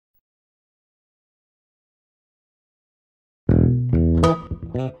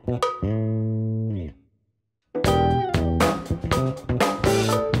ส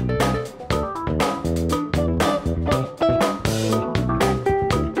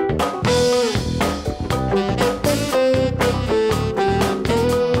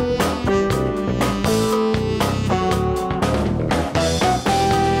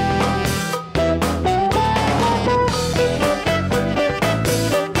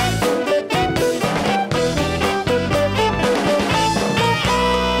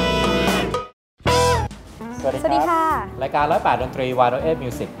สดีค่ะรายการ108ดนตรีวาโรเอฟมิ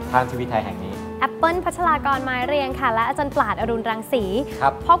วสิกทางทีวีไทยแห่งนี้แอปเปิลพัชรากรไม้เรียงค่ะและอาจารย์ปราดอรุณรังสี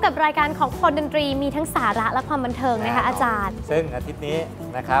พบกับรายการของคนดนตรีมีทั้งสาระและความบันเทิงนะคะอาจารย์ซึ่งอาทิตย์นี้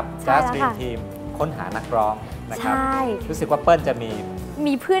นะครับจัสตินทีมค้นหานักร้องนะครับรู้สึกว่าเปิ้ลจะมี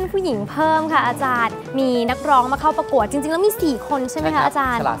เพื่อนผู้หญิงเพิ่มค่ะอาจารย์มีนักร้องมาเข้าประกวดจริงๆแล้วมี4คนใช่ไหมคะอาจา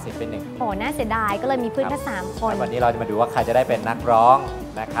รย์ฉลาด10 เป็น 1โอ้น่าเสียดายก็เลยมีเพื่อนแค่3 คนวันนี้เราจะมาดูว่าใครจะได้เป็นนักร้อง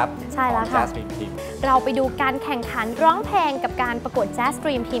นะครับใช่แล้วค่ะเราไปดูการแข่งขันร้องเพลงกับการประกวด Jazz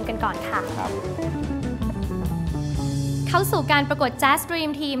Dream Team กันก่อนค่ะเข้าสู่การประกวด Jazz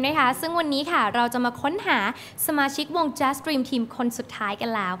Dream Team นะคะซึ่งวันนี้ค่ะเราจะมาค้นหาสมาชิกวง Jazz Dream Team คนสุดท้ายกัน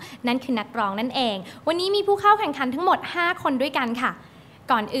แล้วนั่นคือนักร้องนั่นเองวันนี้มีผู้เข้าแข่งขันทั้งหมด5 คนด้วยกันค่ะ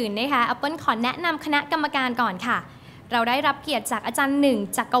ก่อนอื่นนะคะแอปเปิลขอแนะนำคณะกรรมการก่อนค่ะเราได้รับเกียรติจากอาจารย์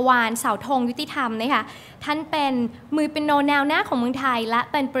1จักรวาลเสาธงยุติธรรมนะคะท่านเป็นมือเปียโนแนวหน้าของเมืองไทยและ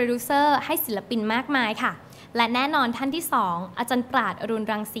เป็นโปรดิวเซอร์ให้ศิลปินมากมายค่ะและแน่นอนท่านที่2อาจารย์ปราดอรุณ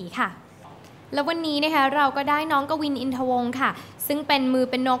รังสีค่ะและวันนี้นะคะเราก็ได้น้องกวินอินทวงศ์ค่ะซึ่งเป็นมือ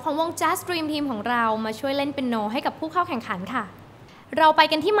เปียโนของวง Jazz Dream Team ของเรามาช่วยเล่นเปียโนให้กับผู้เข้าแข่งขันค่ะเราไป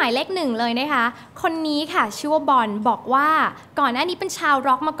กันที่หมายเลข1เลยนะคะคนนี้ค่ะชื่อว่าบอลบอกว่าก่อนหน้านี้เป็นชาว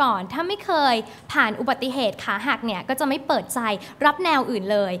ร็อกมาก่อนถ้าไม่เคยผ่านอุบัติเหตุขาหักเนี่ยก็จะไม่เปิดใจรับแนวอื่น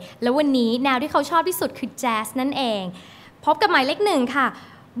เลยแล้ววันนี้แนวที่เขาชอบที่สุดคือแจ๊สนั่นเองพบกับหมายเลข1ค่ะ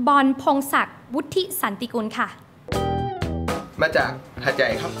บอลพงศักดิ์วุฒิสันติกุลค่ะมาจากหาดใหญ่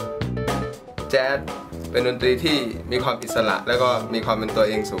ครับแจ๊สเป็นดนตรีที่มีความอิสระแล้วก็มีความเป็นตัว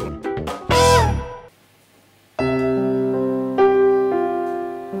เองสูง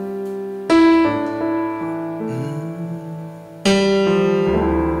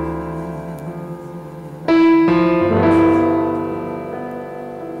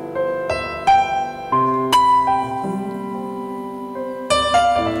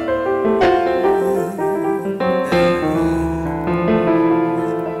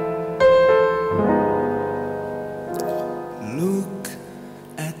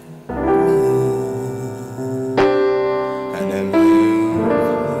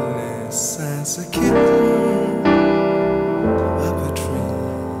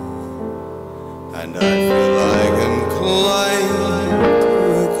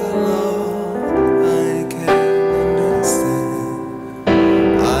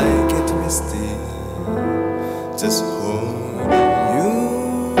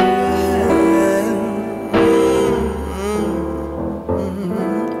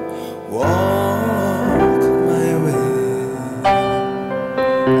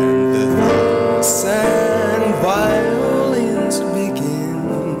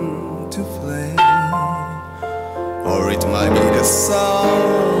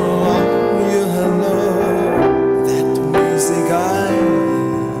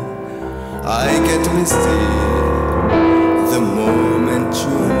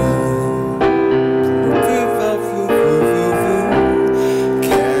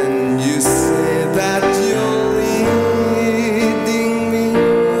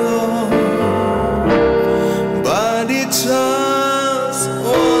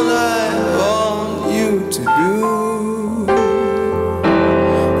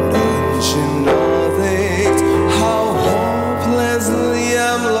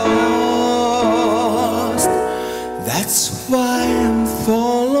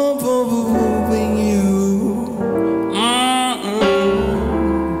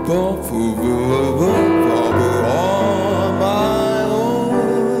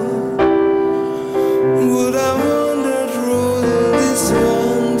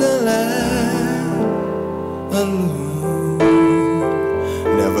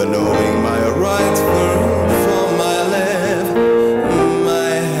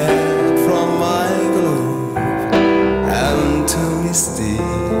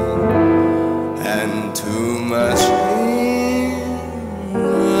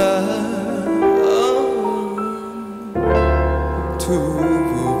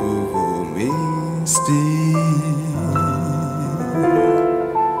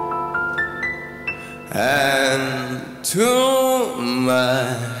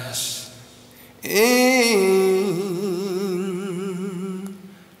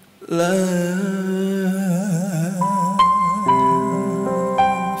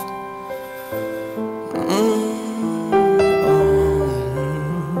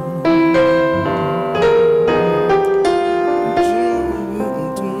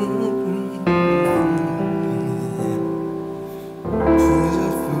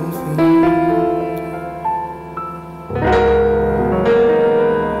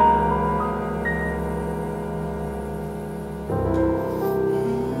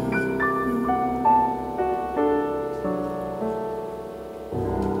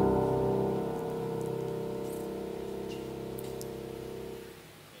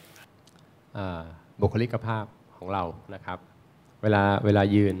บุคลิกภาพของเรานะครับเวลา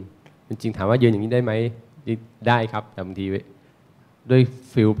ยืนจริงๆถามว่ายืนอย่างนี้ได้ไหมได้ครับแต่บางทีด้วย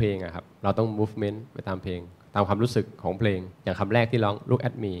ฟิลเพลงอะครับเราต้อง movement ไปตามเพลงตามความรู้สึกของเพลงอย่างคำแรกที่ร้อง look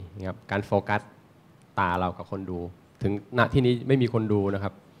at me นะครับการโฟกัสตาเรากับคนดูถึงณที่นี้ไม่มีคนดูนะค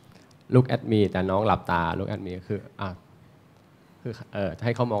รับ look at me แต่น้องหลับตา look at me คือใ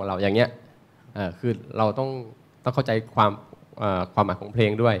ห้เขามองเราอย่างเงี้ยคือเราต้องเข้าใจความหมายของเพล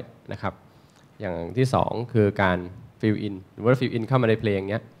งด้วยนะครับอย่างที่สองคือการ fill in หรือว่า fill in เข้ามาในเพลง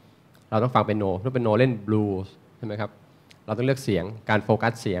เนี้ยเราต้องฟังเปียโนถ้าเปียโนเล่นบลูส์ใช่ไหมครับเราต้องเลือกเสียงการโฟกั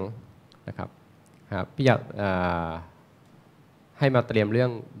สเสียงนะครับพี่อยากให้มาเตรียมเรื่อ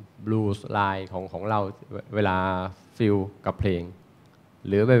งบลูส์ไลน์ของเราเวลาฟิลกับเพลงห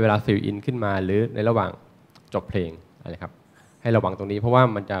รือเวลา fill in ขึ้นมาหรือในระหว่างจบเพลงนะครับให้ระวังตรงนี้เพราะว่า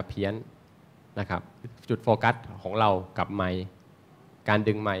มันจะเพี้ยนนะครับจุดโฟกัสของเรากับไมค์การ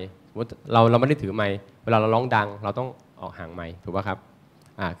ดึงไมค์เราไม่ได้ถือไมค์เวลาเราร้องดังเราต้องออกห่างไมค์ถูกป่ะครับ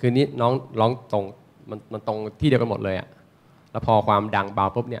คือนี้น้องร้องตรงมันตรงที่เดียวกันหมดเลยแล้วพอความดังเบา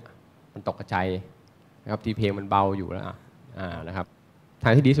ปุ๊บเนี่ยมันตกกระจายนะครับที่เพลงมันเบาอยู่แล้วนะครับทา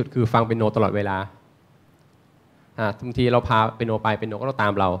งที่ดีสุดคือฟังเปียโนตลอดเวลาบางทีเราพาเปียโนไปเปียโนก็ต้องตา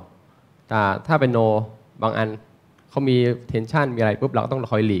มเราแต่ถ้าเปียโนบางอันเขามีเทนชันมีอะไรปุ๊บเราก็ต้อง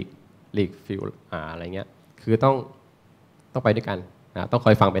คอยหลีกฟิลอะไรเงี้ยคือต้องไปด้วยกันต้องค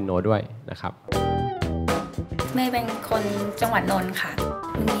อยฟังเปียโนด้วยนะครับเมย์เป็นคนจังหวัดนนท์ค่ะ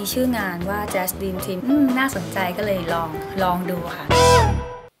มีชื่องานว่า Jazz Dream Team น่าสนใจก็เลยลองดูค่ะ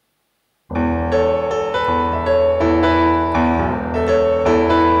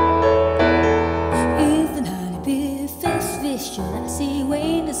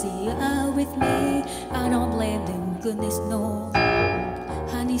Goodness knows,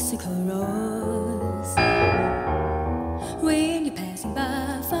 honeysuckle rose. When you're passing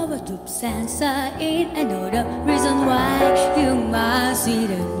by, flower droops and sighing. I know the reason why you my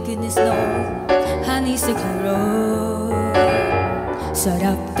sweet and goodness knows, honeysuckle rose. Shut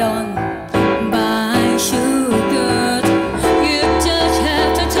up, don't buy sugar. You just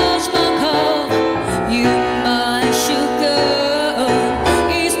have to touch my cup. You my sugar.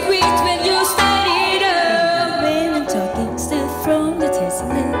 It's sweet when you set it up. When I'm talking, still from the tasting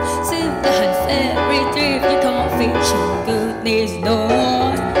lip. Still the fairy drip, you can't fiction. Goodness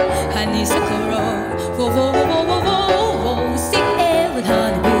knows, honeysuckle rose. Whoa, whoa, whoa, whoa, whoa, whoa. Sing air with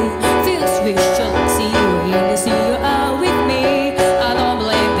honeybee. Feel sweet, shall see you in the sea. You are with me. I don't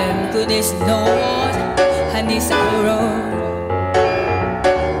blame them. Goodness knows, honeysuckle rose.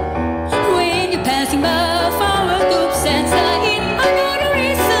 When you're passing by, flower droops and sighing. I know the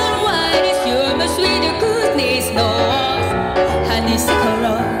reason why this you're my sweeter. Goodness knows, honeysuckle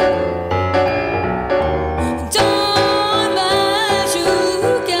rose.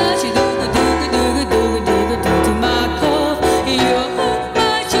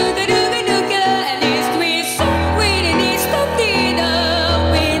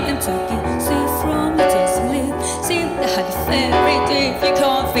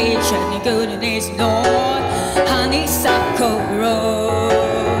 Goodness knows, honeysuckle rose.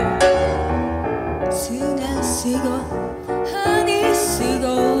 Honeysuckle,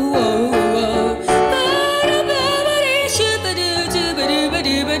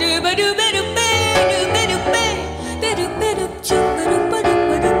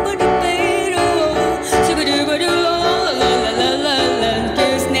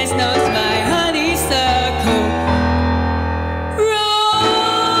 goodness knows my honeysuckle.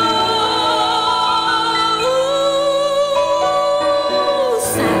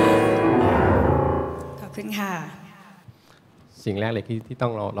สิ่งแรกเลยที่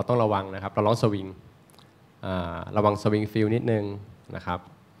เราต้องระวังนะครับเราร้องสวิงระวังสวิงฟิลนิดนึงนะครับ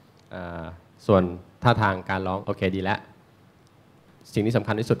ส่วนท่าทางการร้องโอเคดีแล้วสิ่งที่สำ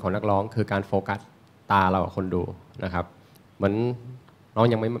คัญที่สุดของนักร้องคือการโฟกัสตาเรากับคนดูนะครับเหมือนน้อง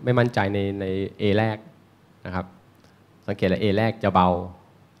ยังไม่มั่นใจใน A แรกนะครับสังเกตเลย A แรกจะเบา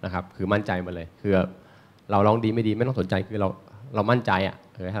นะครับคือมั่นใจมาเลยคือเราร้องดีไม่ดีไม่ต้องสนใจคือเรามั่นใจ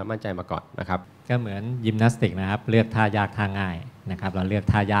อให้เรามั่นใจมาก่อนนะครับก็เหมือนยิมนาสติกนะครับเลือกท่ายากท่าง่ายนะครับเราเลือก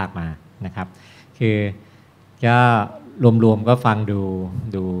ท่ายากมานะครับคือก็รวมๆก็ฟัง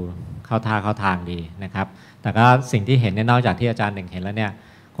ดูเข้าท่าเข้าทางดีนะครับแต่ก็สิ่งที่เห็นเนี่ยนอกจากที่อาจารย์หนึ่งเห็นแล้วเนี่ย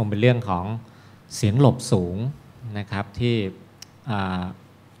คงเป็นเรื่องของเสียงหลบสูงนะครับที่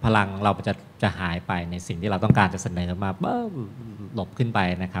พลังเราจะหายไปในสิ่งที่เราต้องการจะเสนอมาหลบขึ้นไป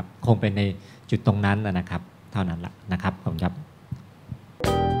นะครับคงเป็นในจุดตรงนั้นนะครับเท่านั้นแหละนะครับผมครับ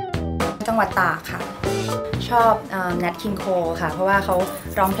จังหวัดตากค่ะชอบแนทคิงโคค่ะเพราะว่าเขา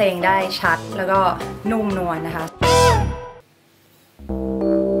ร้องเพลงได้ชัดแล้วก็นุ่มนวลนะคะ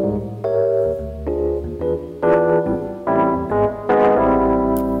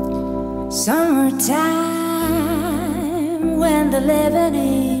Summertime when the living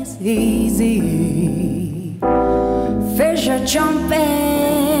is easy, fish are jumping,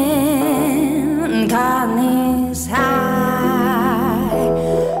 cotton is high.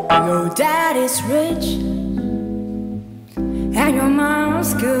 Your daddy's rich and your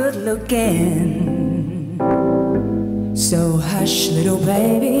mom's good looking. So hush, little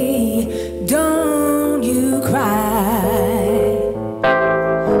baby, don't you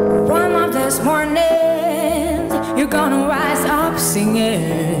cry.This morning you're gonna rise up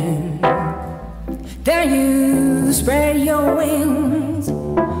singing. Then you spread your wings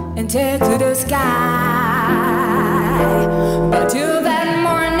and take to the sky. But till that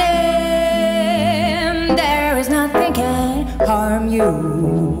morning there is nothing can harm you.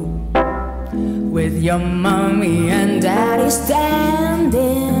 With your mommy and daddy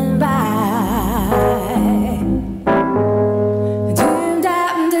standing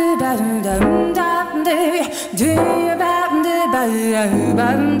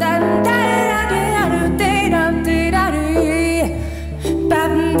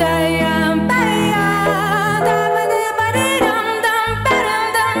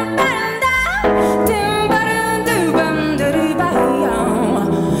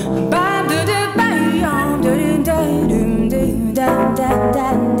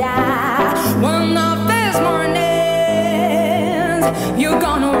of these mornings you're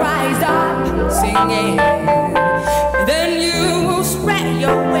gonna rise up singing. Then you will spread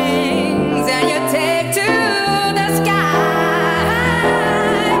your wings and you take to the sky.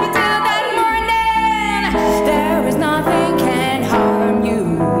 But till that morning there is nothing can harm you.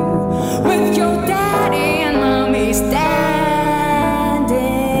 With your daddy and mommy standing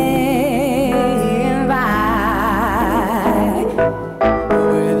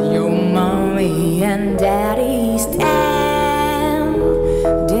by.With your mommy and daddy standing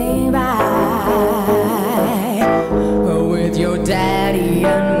by. With your daddy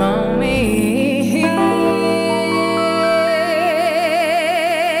and mommy,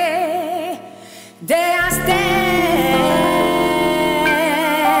 they are standing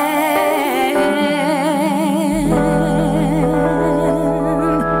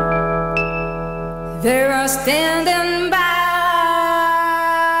by.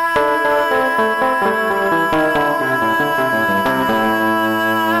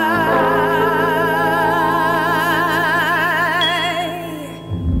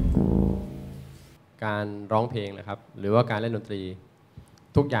การร้องเพลงนะครับหรือว่าการเล่นดนตรี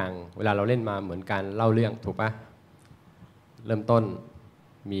ทุกอย่างเวลาเราเล่นมาเหมือนการเล่าเรื่องถูกปะเริ่มต้น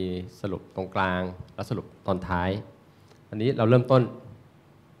มีสรุปตรงกลางแล้วสรุปตอนท้ายอันนี้เราเริ่มต้น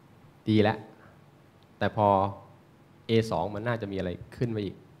ดีแล้วแต่พอ A2 มันน่าจะมีอะไรขึ้นมา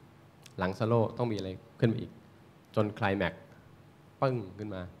อีกหลังโซโล่ต้องมีอะไรขึ้นมาอีกจนไคลแม็กซ์ปึ้งขึ้น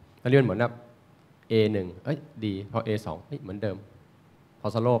มาแล้วเรียนเหมือนแบบ A1 ดีพอ A2 เหมือนเดิมพอ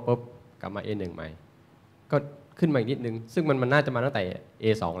โซโล่ปุ๊บกลับมา A1 ใหม่ก็ขึ้นมาอีกนิดนึงซึ่งมันน่าจะมาตั้งแต่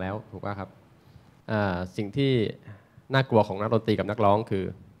A2 แล้วถูกป่ะครับสิ่งที่น่ากลัวของนักดนตรีกับนักร้องคือ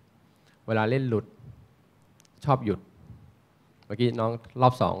เวลาเล่นหลุดชอบหยุดเมื่อกี้น้องรอ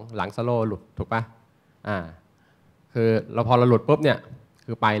บ2หลังโซโล่หลุดถูกป่ะคือพอเราหลุดปุ๊บเนี่ย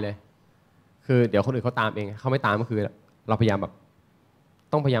คือไปเลยคือเดี๋ยวคนอื่นเขาตามเองเขาไม่ตามก็คือเราพยายามแบบ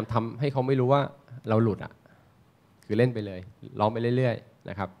ต้องพยายามทำให้เขาไม่รู้ว่าเราหลุดคือเล่นไปเลยร้องไปเรื่อยๆ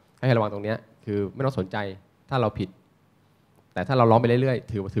นะครับให้ระวังตรงนี้คือไม่ต้องสนใจถ้าเราผิดแต่ถ้าเราร้องไปเรื่อย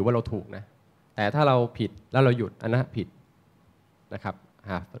ๆถือว่าเราถูกนะแต่ถ้าเราผิดแล้วเราหยุดอันนั้นผิดนะครับ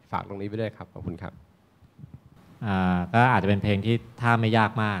ฝากตรงนี้ไปด้วยครับขอบคุณครับก็อาจจะเป็นเพลงที่ท่าไม่ยา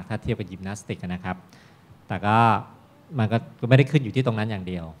กมากถ้าเทียบกับยิมนาสติกนะครับแต่ก็มันก็ไม่ได้ขึ้นอยู่ที่ตรงนั้นอย่าง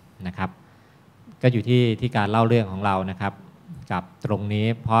เดียวนะครับก็อยู่ที่การเล่าเรื่องของเรานะครับกับตรงนี้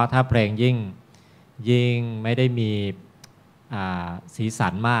เพราะถ้าเพลงยิ่งไม่ได้มีสีสั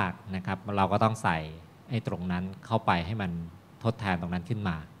นมากนะครับเราก็ต้องใส่ไอ้ตรงนั้นเข้าไปให้มันทดแทนตรงนั้นขึ้นม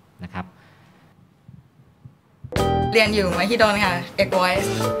านะครับ เรียนอยู่มหิดลค่ะ Voice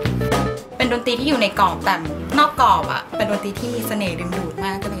เป็นดนตรีที่อยู่ในกรอบแต่นอกกรอบอ่ะเป็นดนตรีที่มีเสน่ห์ดึงดูดม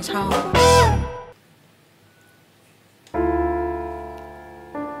ากก็เลยชอบ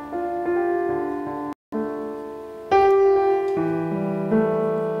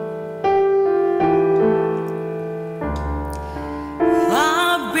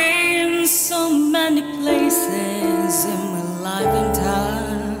I've been so many places in my life and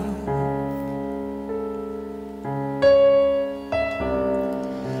time.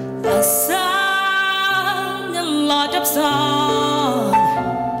 I sang a lot of songs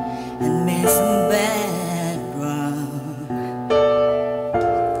and made some bad wrong.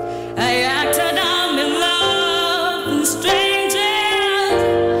 I acted I'm in love with strangers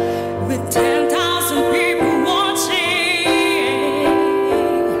with 10,000 people watching.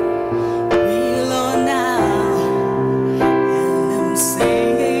 Real or now, and I'm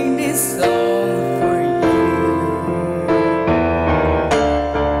singing this song for you.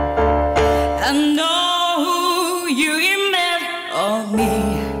 I know who you met on me.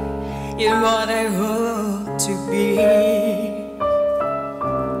 You're what I hope to be.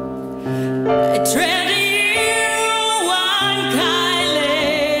 I treated you unkindly,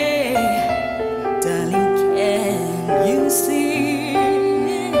 darling. Can you see?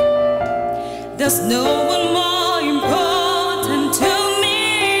 There's no one more important to me,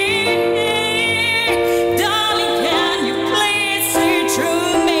 darling. Can you please see through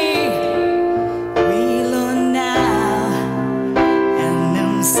me? Real or now, and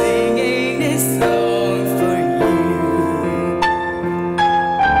I'm singing this song for you.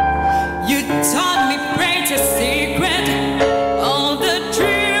 You taught me precious secret, all the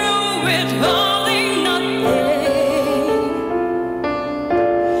truth withholding nothing.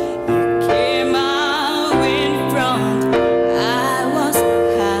 You came out in front, I was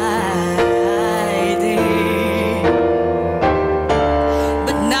hiding.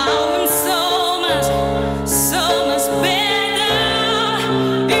 But now I'm so much better.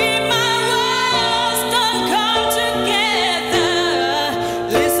 If my words don't come together,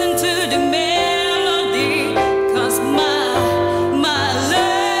 listen to the melody, 'cause my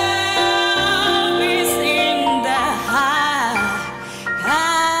love is in the hiding.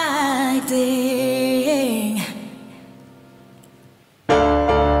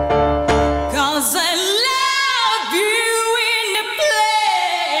 'Cause I love you in the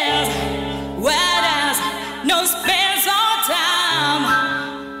place where there's no space or time.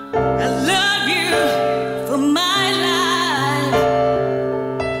 I love you for my life,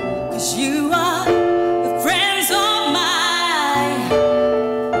 'cause you are friends of mine.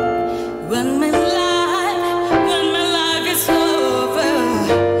 When my life is over,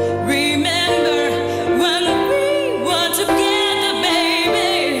 remember when we were together,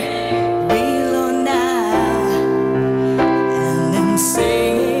 baby. Real or now, and I'm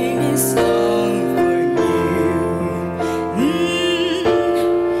singing this song for you.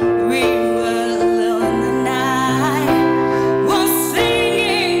 We were alone and I was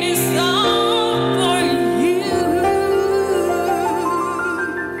singing this song for you.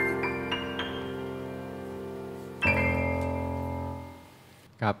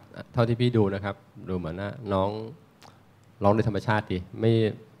 ครับเท่าที่พี่ดูนะครับดูเหมือนว่าน้องร้องโดยธรรมชาติดี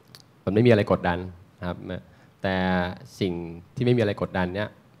มันไม่มีอะไรกดดันนะครับแต่สิ่งที่ไม่มีอะไรกดดันเนี่ย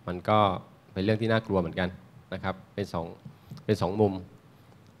มันก็เป็นเรื่องที่น่ากลัวเหมือนกันนะครับเป็นสองมุม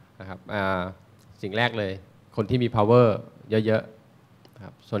นะครับสิ่งแรกเลยคนที่มี power เยอะๆนะค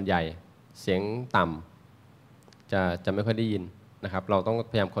รับส่วนใหญ่เสียงต่ำจะไม่ค่อยได้ยินนะครับเราต้อง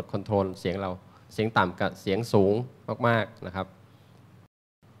พยายามคอนโทรลเสียงเราเสียงต่ำกับเสียงสูงมากๆนะครับ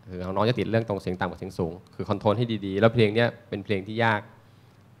คือน้องจะติดเรื่องตรงเสียงต่ำกับเสียงสูงคือคอนโทรลให้ดีๆแล้วเพลงนี้เป็นเพลงที่ยาก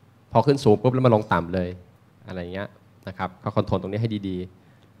พอขึ้นสูงปุ๊บแล้วมาลงต่ำเลยอะไรเงี้ยนะครับก็คอนโทรลตรงนี้ให้ดี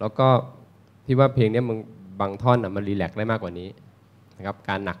ๆแล้วก็พี่ว่าเพลงนี้มึงบางท่อนมันรีแลกซ์ได้มากกว่านี้นะครับ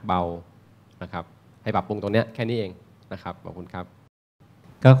การหนักเบานะครับให้ปรับปรุงตรงนี้แค่นี้เองนะครับขอบคุณครับ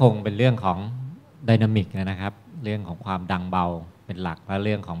ก็คงเป็นเรื่องของไดนามิกนะครับเรื่องของความดังเบาเป็นหลักและเ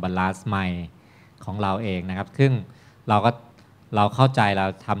รื่องของบาลานซ์ไมค์ของเราเองนะครับซึ่งเราเข้าใจเรา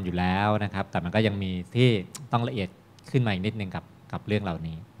ทำอยู่แล้วนะครับแต่มันก็ยังมีที่ต้องละเอียดขึ้นมาอีกนิดนึงกับเรื่องเหล่า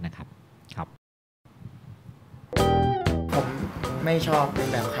นี้นะครับครับผมไม่ชอบเป็น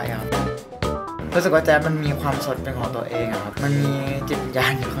แบบใครครับรู้สึกว่าแจ๊สมันมีความสดเป็นของตัวเองครับมันมีจิตวิญญา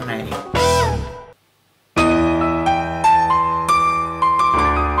ณอยู่ข้างใน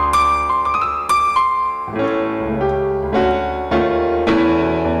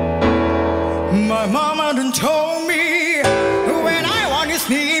My mama done told me when I want to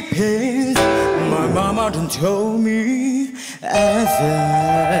sleep in. My mama done told me as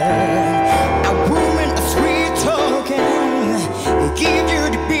a woman of sweet talk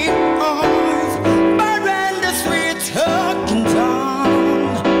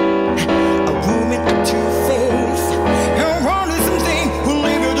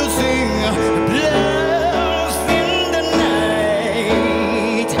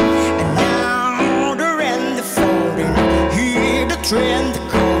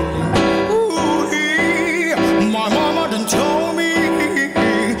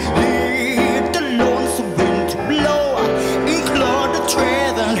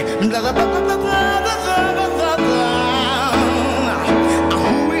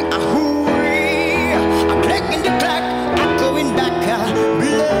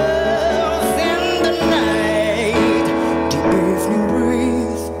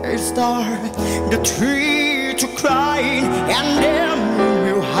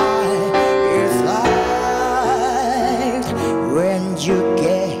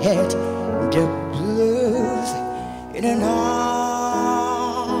the blues in an heart.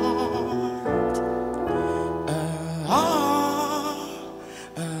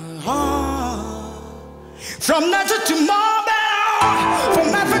 From Nazareth to Marble, from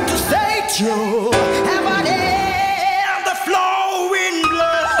Memphis to St. Joe, have I there the flowing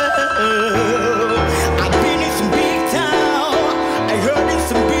blood? I've been in some big town, I heard in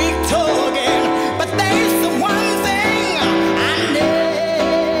some big talking, but there's the one thing I know.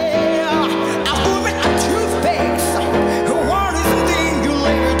 I put it a toothpicks, what is the thing you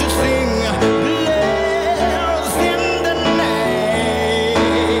later to sing? Bells in the night,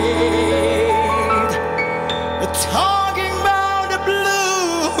 talking about the blues.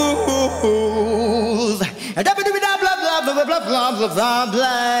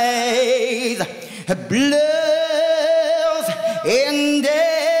 Blues in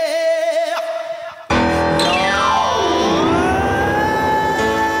there.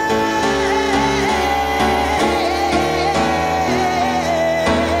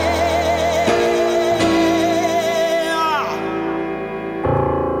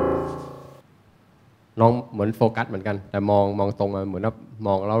น้องเหมือนโฟกัสเหมือนกันแต่มองตรงมาเหมือนว่าม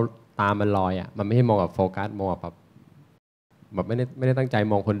องแล้วตามันลอยอ่ะมันไม่ใช่มองแบบโฟกัสมองแบบไม่ได้ตั้งใจ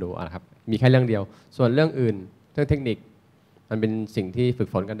มองคนดูอะครับมีแค่เรื่องเดียวส่วนเรื่องอื่นเรื่องเทคนิคมันเป็นสิ่งที่ฝึก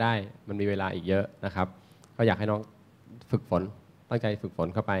ฝนกันได้มันมีเวลาอีกเยอะนะครับก็อยากให้น้องฝึกฝนตั้งใจฝึกฝน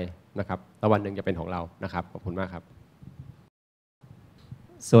เข้าไปนะครับแล้ววันหนึ่งจะเป็นของเรานะครับขอบคุณมากครับ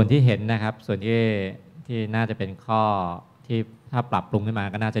ส่วนที่เห็นนะครับส่วนที่น่าจะเป็นข้อที่ถ้าปรับปรุงขึ้นมา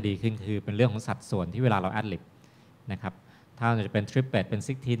ก็น่าจะดีขึ้นคือเป็นเรื่องของสัดส่วนที่เวลาเราแอดลิบนะครับถ้าจะเป็นทริปเปตเป็น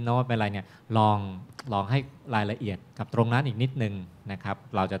16 โน้ตเป็นอะไรเนี่ยลองให้รายละเอียดกับตรงนั้นอีกนิดนึงนะครับ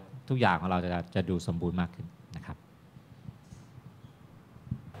เราจะทุกอย่างของเราจะดูสมบูรณ์มากขึ้นนะครับ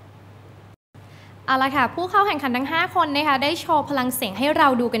เอาละค่ะผู้เข้าแข่งขันทั้ง5คนนะคะได้โชว์พลังเสียงให้เรา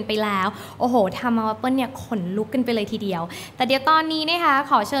ดูกันไปแล้วโอ้โหทำเอาเปิ้ลเนี่ยขนลุกกันไปเลยทีเดียวแต่เดี๋ยวตอนนี้นะคะ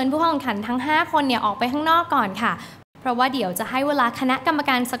ขอเชิญผู้เข้าแข่งขันทั้ง5คนเนี่ยออกไปข้างนอกก่อนค่ะเพราะว่าเดี๋ยวจะให้เวลาคณะกรรม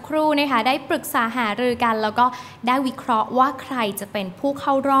การสักครู่นะคะได้ปรึกษาหารือกันแล้วก็ได้วิเคราะห์ว่าใครจะเป็นผู้เข้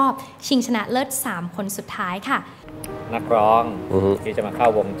ารอบชิงชนะเลิศ3คนสุดท้ายค่ะนักร้องที่จะมาเข้า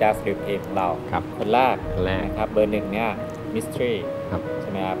วงแจ๊สดรีมทีมของเราคนแรกนะครับเบอร์ 1เนี่ยมิสทรีใช่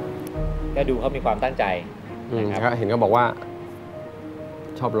ไหมครับก็ดูเขามีความตั้งใจนะครับเห็นเขาบอกว่า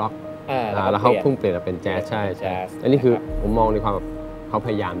ชอบล็อกแล้วเขาพุ่งเปลี่ยนมาเป็นแจ๊สใช่อันนี้คือผมมองในความเขาพ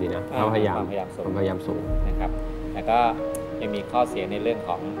ยายามดีนะเขาพยายามสูงนะครับแล้วก็ยังมีข้อเสียในเรื่องข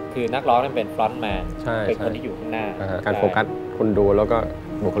องคือนักร้องนั้นเป็นฟรอนต์แมนเป็นคนที่อยู่ข้างหน้าการโฟกัสคนดูแล้วก็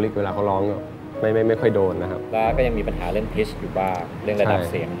บุคลิกเวลาเขาร้องไม่ค่อยโดนนะครับแล้วก็ยังมีปัญหาเรื่องพิชอยู่บ้างเรื่องระดับ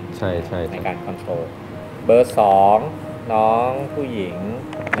เสียงใช่ในการคอนโทรลเบอร์2น้องผู้หญิง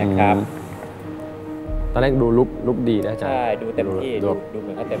นะครับตอนแรกดูลุกดีนะจ๊ะใช่ดูเต็มที่ดูเห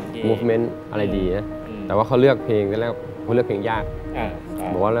มือนเขาเต็มที่ movement อะไรดีนะแต่ว่าเขาเลือกเพลงแล้วเขาเลือกเพลงยาก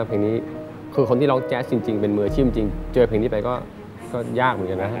บอกว่าเลือกเพลงนี้คือคนที่ร้องแจ๊สจริงๆเป็นมืออาชีพจริงเจอเพลงนี้ไปก็ยากเหมือน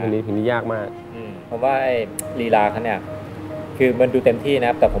กันนะเพลงนี้ยากมากผมว่าลีลาเขาเนี่ยคือมันดูเต็มที่นะ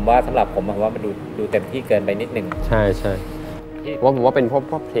ครับแต่ผมว่าสำหรับผมว่ามันดูเต็มที่เกินไปนิดนึงใช่ผมว่าเป็นเพ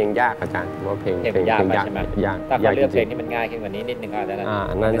ราะเพลงยากอาจารย์ว่าเพลงยากใช่ไหมถ้าเขาเลือกเพลงที่มันง่ายขึ้นกว่านี้นิดนึงก็อาจจะน่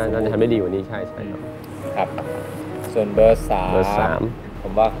าจะทำได้ดีกว่านี้ใช่ครับส่วนเบอร์3ผ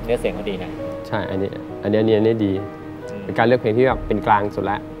มว่าเนื้อเสียงเขาดีนะใช่อันนี้ดีเป็นการเลือกเพลงที่แบบเป็นกลางสุด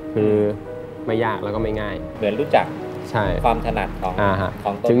แล้วคือไม่ยากแล้วก็ไม่ง่ายเหมือนรู้จักใช่ความถนัดข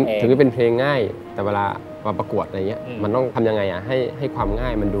องตัวเองถึงจะเป็นเพลงง่ายแต่เวลามาประกวดอะไรเงี้ยมันต้องทำยังไงให้ความง่า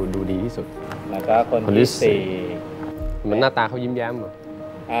ยมันดูดีที่สุดแล้วก็คนที่4มันหน้าตาเขายิ้มแย้ม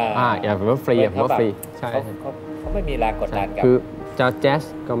อย่างผมว่าฟรีใช่เขาไม่มีแรงกดดันกับคือจะแจ๊ส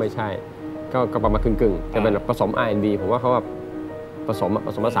ก็ไม่ใช่ก็ประมาณกึ่งจะเป็นผสม R&B ผมว่าเขาแบบผสม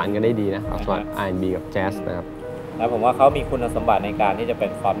ผสานกันได้ดีนะผสม R&B กับแจ๊สนะครับแล้วผมว่าเขามีคุณสมบัติในการที่จะเป็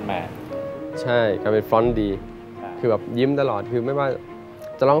นฟรอนต์แมนใช่การเป็นฟรอนต์ดีคือแบบยิ้มตลอดคือไม่ว่า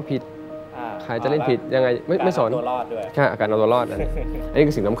จะร้องผิดใครจะเล่นผิดยังไงไม่สนตัวรอดด้วยแค่การเอาตัวรอดอันนี้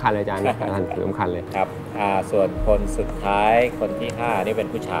คือสิ่งสำคัญเลยอาจารย์นะสิ่งสำคัญเลยครับส่วนคนสุดท้ายคนที่5นี่เป็น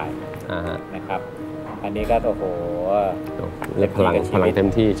ผู้ชายนะครับอันนี้ก็โอ้โหพลังเต็ม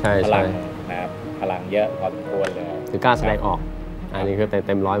ที่ใช่นะครับพลังเยอะพอสมควรเลยคือกล้าแสดงออกอันนี้คือเ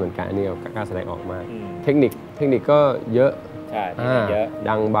ต็มร้อยเหมือนกันอันนี้กล้าแสดงออกมากเทคนิคก็เยอะใช่เยอะ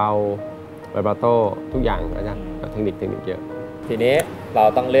ดังเบาไวบราโต้ทุกอย่างอาจารย์เทคนิคเยอะทีนี้เรา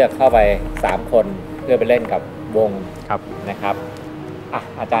ต้องเลือกเข้าไป3คนเพื่อไปเล่นกับวงนะครับ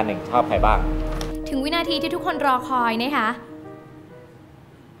อาจารย์หนึ่งชอบใครบ้างถึงวินาทีที่ทุกคนรอคอยนะคะ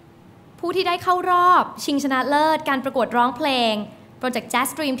ผู้ที่ได้เข้ารอบชิงชนะเลิศการประกวดร้องเพลงโปรเจกต์ Jazz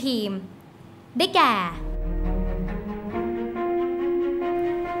Dream Team ได้แก่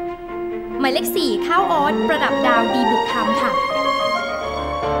หมายเลข 4 ข้าวโอ๊ตประดับดาวดีบุกคำค่ะ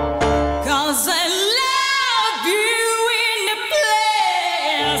 'Cause I love you in the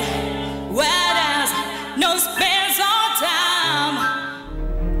place where there's no space or time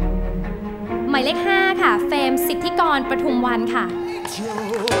หมายเลข 5 ค่ะเฟรมสิทธิกรประทุมวันค่ะ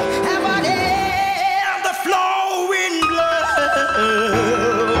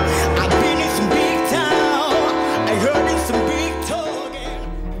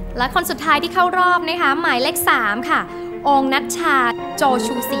และคนสุดท้ายที่เข้ารอบนะคะหมายเลข 3 ค่ะองค์นัชชาโจ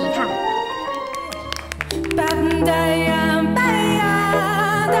ชูศรีค่ะ